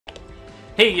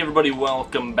Hey everybody,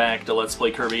 welcome back to Let's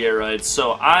Play Kirby Air Ride.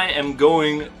 So I am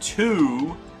going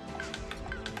to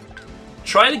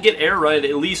try to get Air Ride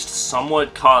at least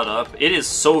somewhat caught up. It is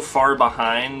so far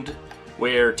behind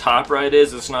where Top Ride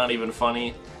is, it's not even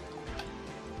funny.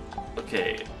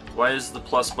 Okay, why is the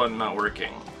plus button not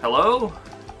working? Hello?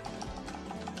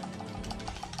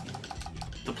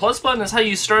 The plus button is how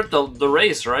you start the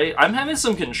race, right? I'm having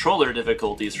some controller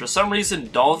difficulties. For some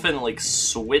reason, Dolphin, like,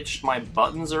 switched my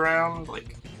buttons around.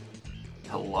 Like,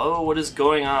 hello? What is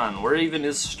going on? Where even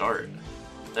is start?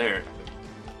 There.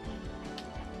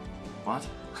 What?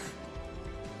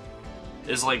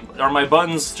 Is, like, are my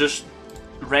buttons just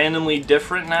randomly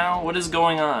different now? What is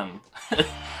going on?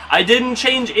 I didn't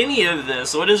change any of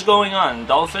this. What is going on?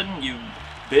 Dolphin, you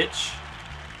bitch.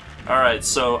 Alright,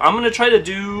 so I'm gonna try to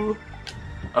do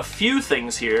a few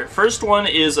things here. First one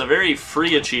is a very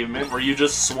free achievement where you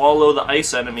just swallow the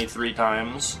ice enemy 3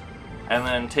 times and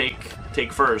then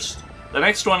take first. The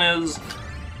next one is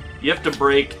you have to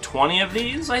break 20 of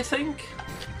these, I think,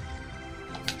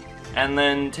 and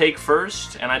then take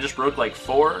first, and I just broke like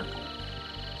 4.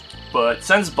 But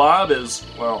since Bob is,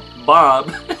 well,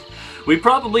 Bob, we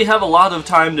probably have a lot of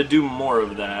time to do more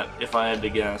of that, if I had to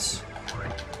guess.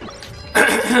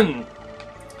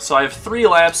 So I have 3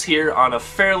 laps here on a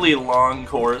fairly long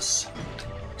course.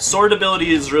 Sword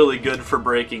ability is really good for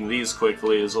breaking these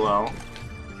quickly as well.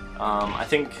 I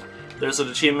think there's an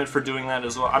achievement for doing that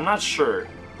as well. I'm not sure.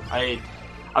 I'm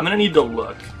gonna need to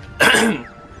look.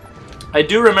 I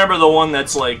do remember the one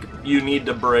that's like, you need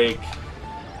to break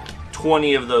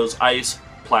 20 of those ice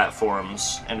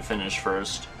platforms and finish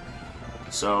first.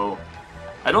 So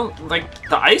I don't, like,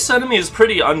 the ice enemy is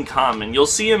pretty uncommon. You'll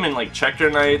see him in like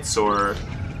Checker Knights, or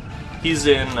he's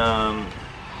in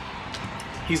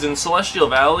Celestial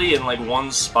Valley in like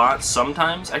 1 spot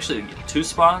sometimes. Actually, 2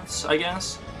 spots, I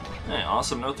guess. Hey,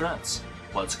 awesome, no threats.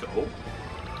 Let's go.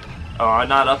 Oh, I'm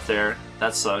not up there.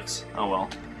 That sucks. Oh well.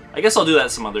 I guess I'll do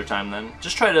that some other time then.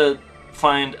 Just try to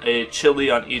find a chili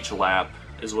on each lap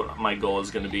is what my goal is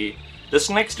going to be. This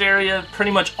next area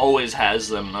pretty much always has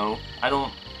them though. I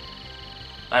don't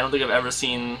think I've ever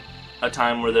seen a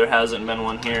time where there hasn't been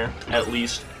one here, at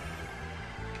least.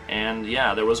 And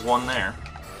yeah, there was 1 there.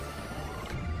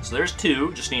 So there's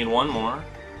 2, just need 1 more.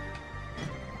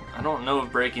 I don't know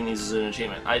if breaking these is an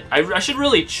achievement. I should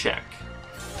really check.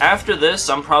 After this,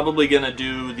 I'm probably gonna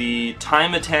do the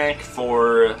time attack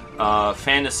for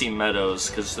Fantasy Meadows,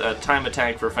 because that time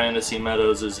attack for Fantasy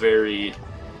Meadows is very...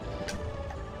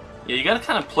 Yeah, you gotta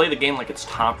kind of play the game like it's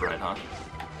Top Ride, huh?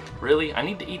 Really? I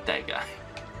need to eat that guy.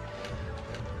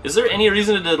 Is there any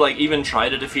reason to, like, even try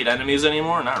to defeat enemies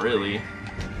anymore? Not really.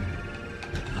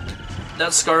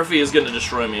 That Scarfy is gonna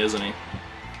destroy me, isn't he?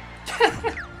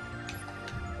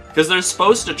 Because they're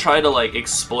supposed to try to, like,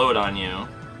 explode on you.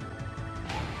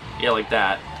 Yeah, like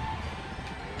that.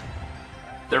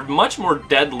 They're much more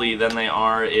deadly than they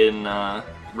are in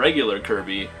regular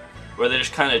Kirby, where they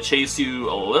just kind of chase you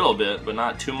a little bit, but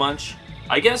not too much.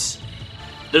 I guess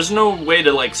there's no way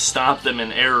to, like, stop them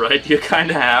in Air Ride. You kind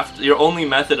of have to. Your only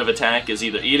method of attack is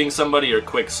either eating somebody or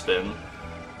quick spin.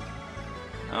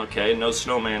 Okay, no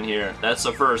snowman here. That's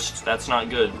a first. That's not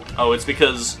good. Oh, it's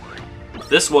because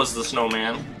this was the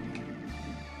snowman,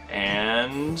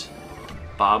 and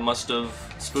Bob must have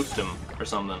spooked him or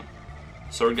something.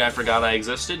 Sword guy forgot I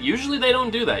existed. Usually they don't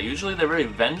do that. Usually they're very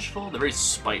vengeful. They're very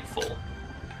spiteful.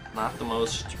 Not the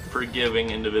most forgiving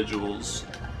individuals.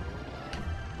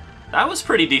 That was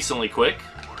pretty decently quick.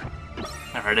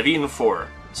 Alright, I've eaten 4.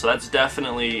 So that's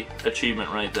definitely achievement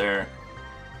right there,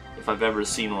 if I've ever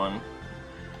seen one.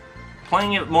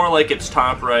 Playing it more like it's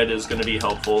Top Ride is going to be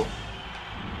helpful.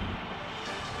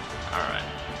 Alright.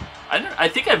 I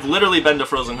think I've literally been to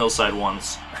Frozen Hillside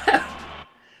once.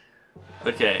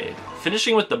 Okay,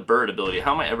 finishing with the bird ability.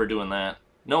 How am I ever doing that?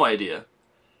 No idea.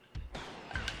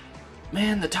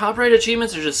 Man, the Top Ride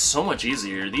achievements are just so much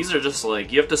easier. These are just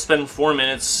like, you have to spend 4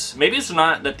 minutes. Maybe it's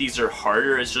not that these are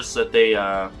harder, it's just that they,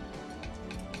 I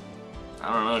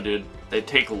don't know, dude. They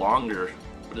take longer.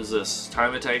 What is this?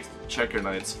 Time attack Checker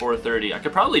Knights, 4:30. I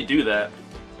could probably do that.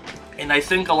 And I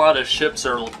think a lot of ships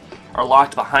are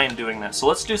locked behind doing that. So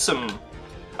let's do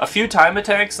a few time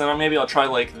attacks, then maybe I'll try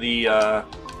like the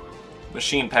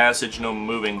machine passage, no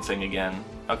moving thing again.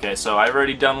 Okay, so I've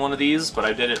already done one of these, but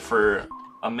I did it for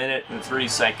 1 minute and 3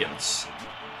 seconds.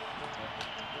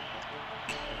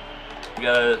 You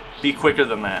gotta be quicker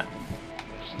than that.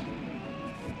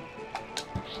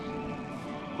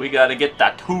 We gotta get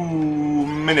that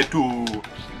 2-minute 2.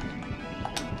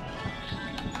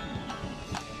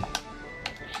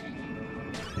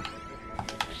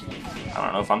 I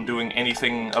don't know if I'm doing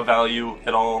anything of value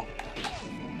at all.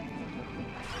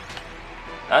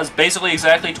 That was basically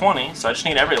exactly 20, so I just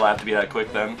need every lap to be that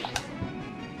quick then.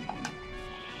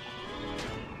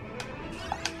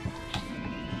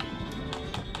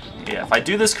 Yeah, if I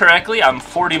do this correctly, I'm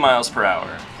 40 miles per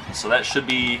hour. So that should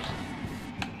be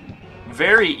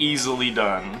very easily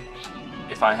done,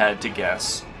 if I had to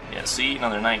guess. Yeah, see,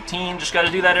 another 19, just gotta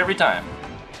do that every time.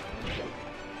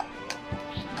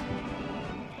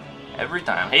 Every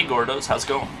time. Hey Gordos, how's it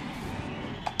going?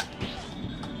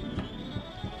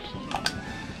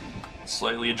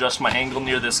 Slightly adjust my angle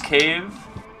near this cave.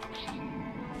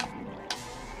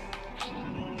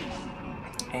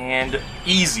 And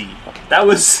easy. That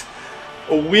was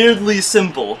weirdly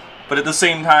simple, but at the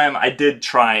same time, I did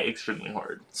try extremely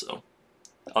hard, so.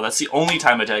 Oh, that's the only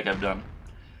time attack I've done.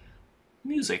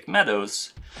 Music,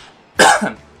 Meadows.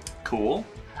 Cool.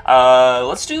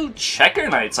 Let's do Checker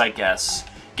Knights, I guess.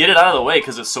 Get it out of the way,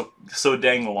 because it's so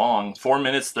dang long. 4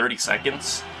 minutes, 30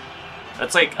 seconds.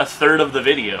 That's like a third of the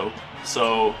video.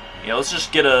 So, yeah, let's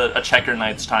just get a Checker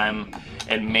Knights time,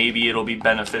 and maybe it'll be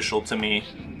beneficial to me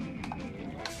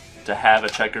to have a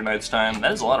Checker Knights time.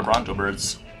 That is a lot of Bronto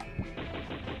Birds.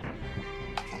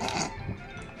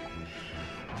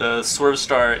 The Swerve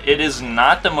Star, it is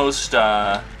not the most,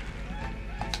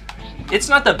 it's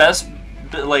not the best,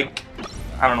 like,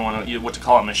 I don't know what to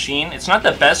call it, machine. It's not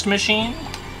the best machine.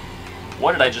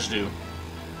 What did I just do?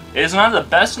 It is not the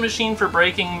best machine for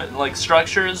breaking, like,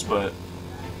 structures, but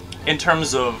in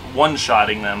terms of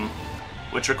one-shotting them,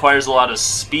 which requires a lot of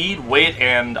speed, weight,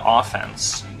 and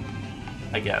offense,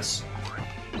 I guess.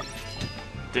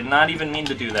 Did not even mean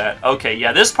to do that. Okay,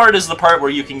 yeah, this part is the part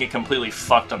where you can get completely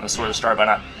fucked on the Sword of Star by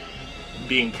not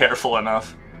being careful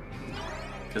enough.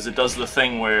 Because it does the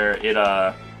thing where it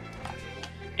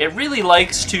really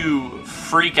likes to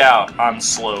freak out on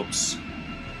slopes,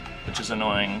 which is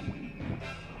annoying.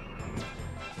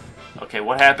 Okay,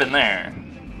 what happened there?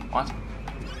 What?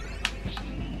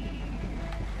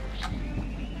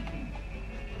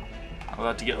 I'm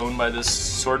about to get owned by this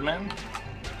swordman?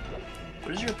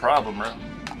 What is your problem, bro?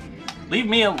 Leave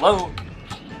me alone!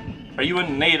 Are you a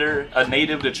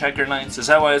native to Checker Knights? Is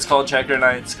that why it's called Checker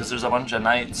Knights? Because there's a bunch of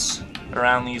knights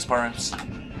around these parts?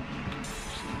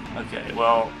 Okay,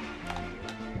 well,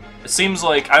 it seems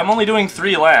like I'm only doing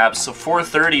 3 laps, so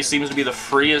 4:30 seems to be the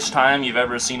freest time you've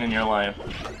ever seen in your life.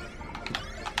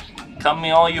 Cut me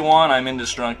all you want, I'm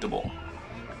indestructible.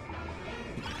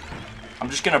 I'm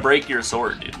just gonna break your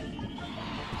sword, dude.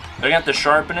 They got to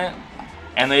sharpen it,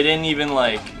 and they didn't even,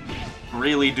 like,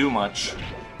 really do much.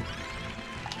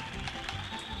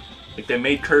 Like, they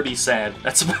made Kirby sad.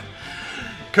 That's about...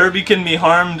 Kirby can be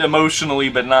harmed emotionally,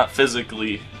 but not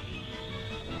physically.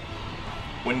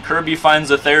 When Kirby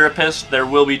finds a therapist, there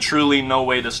will be truly no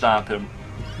way to stop him.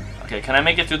 Okay, can I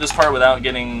make it through this part without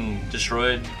getting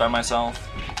destroyed by myself?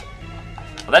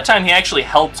 Well, that time he actually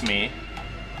helped me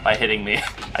by hitting me,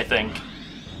 I think.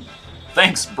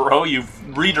 Thanks, bro.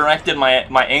 You've redirected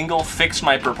my angle, fixed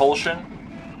my propulsion,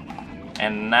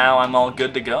 and now I'm all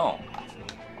good to go.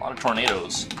 A lot of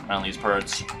tornadoes around these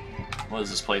parts. What is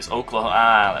this place? Oklahoma.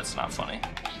 Ah, that's not funny.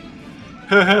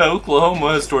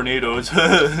 Oklahoma has tornadoes.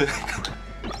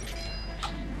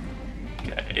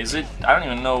 Okay, is it? I don't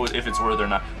even know if it's worth it or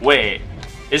not. Wait,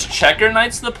 is Checker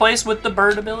Knights the place with the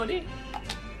bird ability?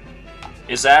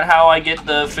 Is that how I get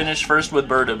the finish first with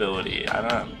bird ability? I don't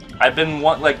know. I've been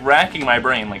like racking my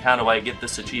brain, like how do I get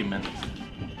this achievement?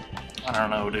 I don't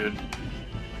know, dude.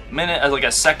 Minute, like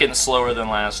a second slower than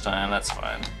last time, that's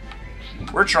fine.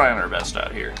 We're trying our best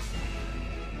out here.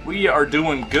 We are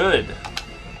doing good.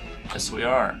 Yes, we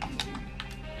are.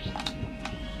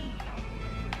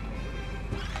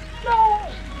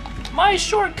 No! My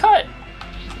shortcut!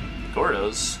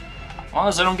 Gordos. As long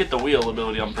as I don't get the wheel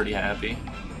ability, I'm pretty happy.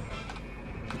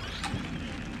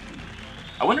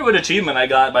 I wonder what achievement I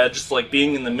got by just like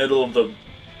being in the middle of the...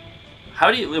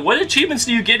 What achievements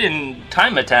do you get in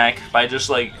Time Attack by just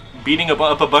like beating up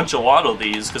a bunch of Waddle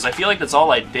Dees? Because I feel like that's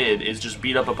all I did, is just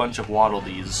beat up a bunch of Waddle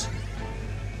Dees.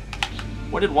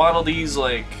 What did Waddle Dees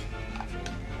like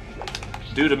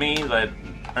do to me that,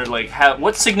 or like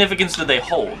what significance did they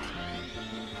hold?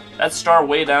 That star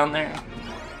way down there?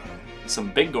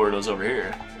 Some big Gordos over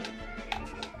here.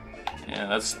 Yeah,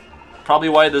 that's probably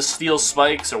why the steel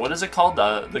spikes, or what is it called?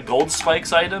 The gold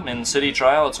spikes item in City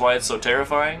Trial, it's why it's so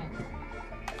terrifying.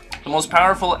 The most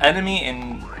powerful enemy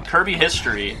in Kirby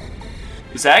history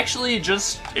is actually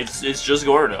just, it's just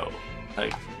Gordo.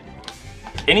 Like,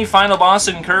 any final boss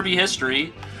in Kirby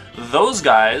history, those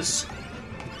guys,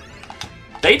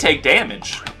 they take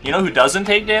damage. You know who doesn't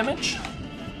take damage?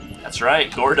 That's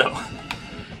right, Gordo.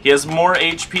 He has more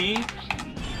HP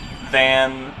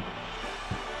than,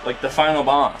 like, the final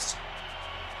boss.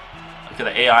 Okay,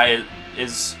 the AI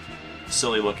is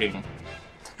silly looking.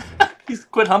 He's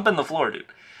quit humping the floor, dude.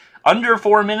 Under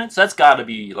 4 minutes? That's gotta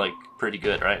be, like, pretty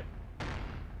good, right?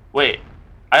 Wait,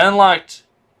 I unlocked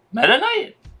Meta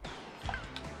Knight?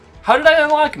 How did I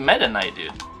unlock Meta Knight,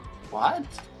 dude? What?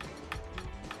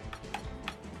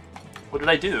 What did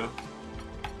I do?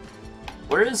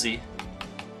 Where is he?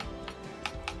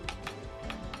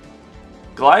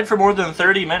 Glide for more than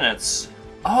 30 minutes.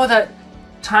 Oh, that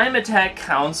time attack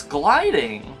counts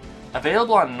gliding.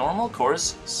 Available on normal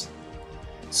courses.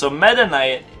 So Meta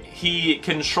Knight, he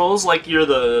controls like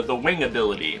the wing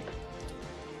ability.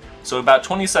 So about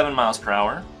 27 miles per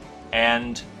hour.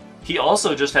 And he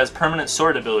also just has permanent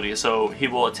sword ability, so he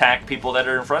will attack people that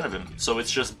are in front of him. So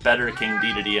it's just better King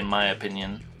Dedede in my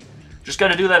opinion. Just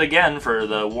gotta do that again for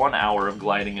the 1 hour of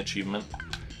gliding achievement.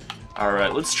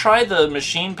 Alright, let's try the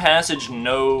machine passage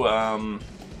no,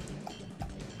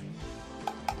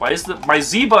 Why is my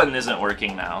Z button isn't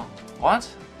working now? What?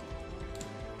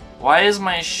 Why is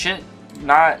my shit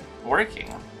not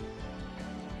working?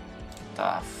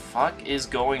 The fuck is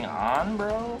going on,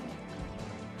 bro?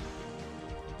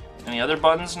 Any other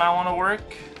buttons not want to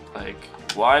work? Like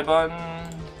Y button,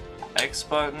 X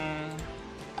button,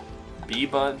 B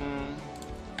button,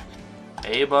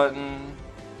 A button.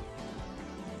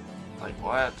 Like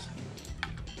what?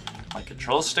 My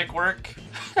control stick work?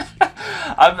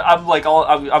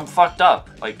 I'm fucked up.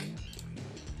 Like,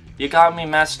 you got me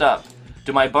messed up.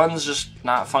 Do my buttons just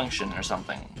not function or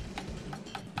something?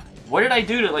 What did I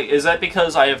do to, like, is that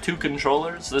because I have two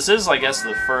controllers? This is, I guess,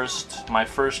 my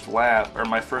first lap, or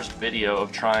my first video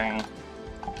of trying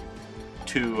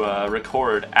to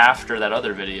record after that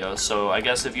other video. So I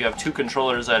guess if you have two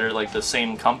controllers that are, like, the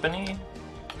same company,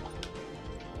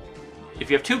 if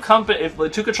you have two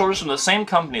controllers from the same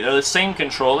company, they're the same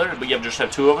controller, but you just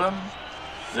have two of them,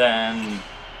 then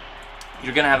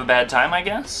you're gonna have a bad time, I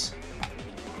guess?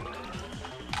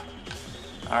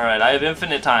 Alright, I have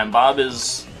infinite time. Bob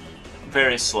is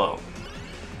very slow.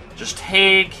 Just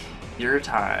take your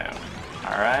time.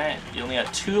 Alright? You only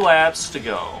got 2 laps to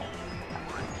go.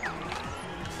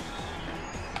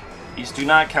 These do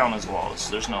not count as walls.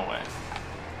 There's no way.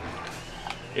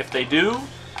 If they do,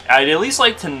 I'd at least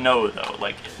like to know, though.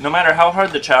 Like, no matter how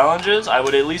hard the challenge is, I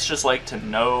would at least just like to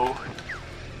know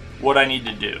what I need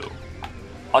to do.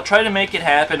 I'll try to make it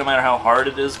happen no matter how hard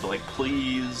it is, but, like,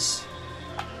 please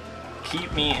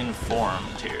keep me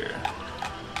informed here.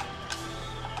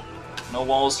 No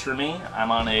walls for me.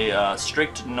 I'm on a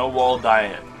strict no-wall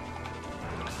diet.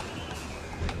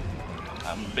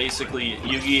 I'm basically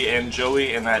Yugi and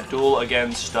Joey in that duel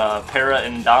against Para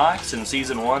and Dox in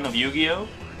Season 1 of Yu-Gi-Oh!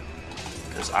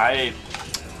 Because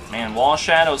man, Wall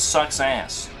Shadow sucks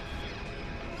ass.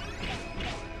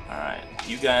 Alright,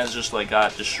 you guys just like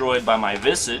got destroyed by my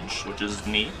visage, which is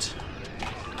neat.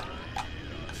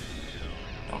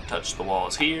 Don't touch the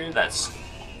walls here, that's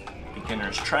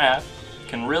beginner's trap.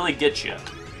 Can really get you.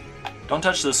 Don't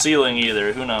touch the ceiling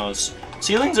either, who knows.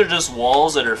 Ceilings are just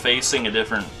walls that are facing a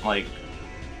different, like,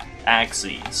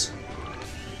 axes.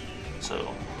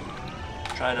 So,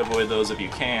 try to avoid those if you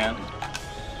can.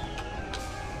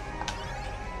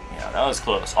 Yeah, that was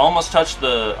close. Almost touched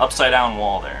the upside down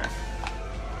wall there.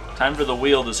 Time for the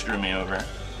wheel to screw me over.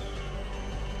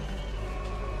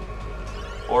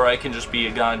 Or I can just be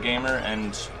a god gamer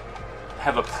and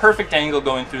have a perfect angle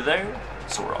going through there,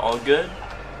 so we're all good.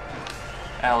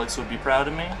 Alex would be proud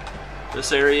of me.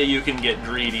 This area you can get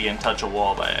greedy and touch a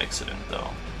wall by accident, though.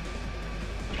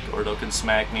 Gordo can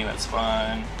smack me, that's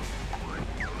fine.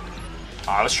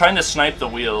 Oh, I was trying to snipe the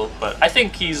wheel, but I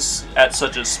think he's at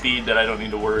such a speed that I don't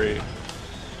need to worry.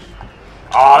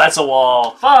 Oh, that's a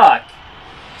wall. Fuck!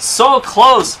 So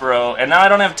close, bro. And now I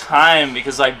don't have time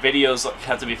because like videos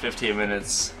have to be 15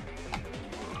 minutes.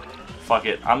 Fuck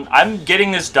it. I'm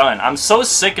getting this done. I'm so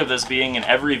sick of this being in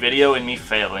every video and me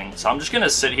failing, so I'm just gonna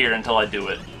sit here until I do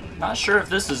it. Not sure if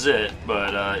this is it,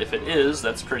 but if it is,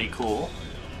 that's pretty cool.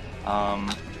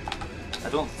 I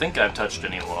don't think I've touched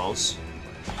any walls.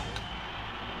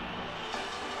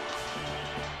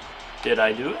 Did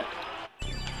I do it?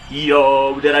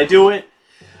 Yo, did I do it?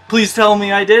 Please tell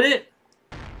me I did it.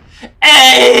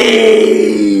 Hey!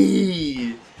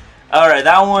 Alright,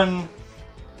 that one...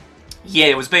 Yeah,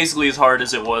 it was basically as hard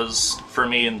as it was for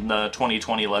me in the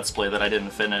 2020 Let's Play that I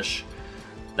didn't finish.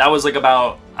 That was like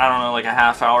about, I don't know, like a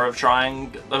half hour of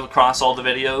trying across all the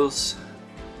videos.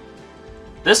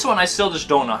 This one, I still just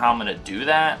don't know how I'm gonna do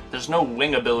that. There's no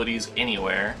wing abilities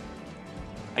anywhere.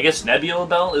 I guess Nebula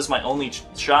Bell is my only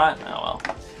shot. Oh well.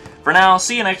 For now,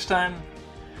 see you next time.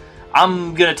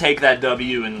 I'm gonna take that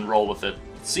W and roll with it.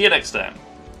 See you next time.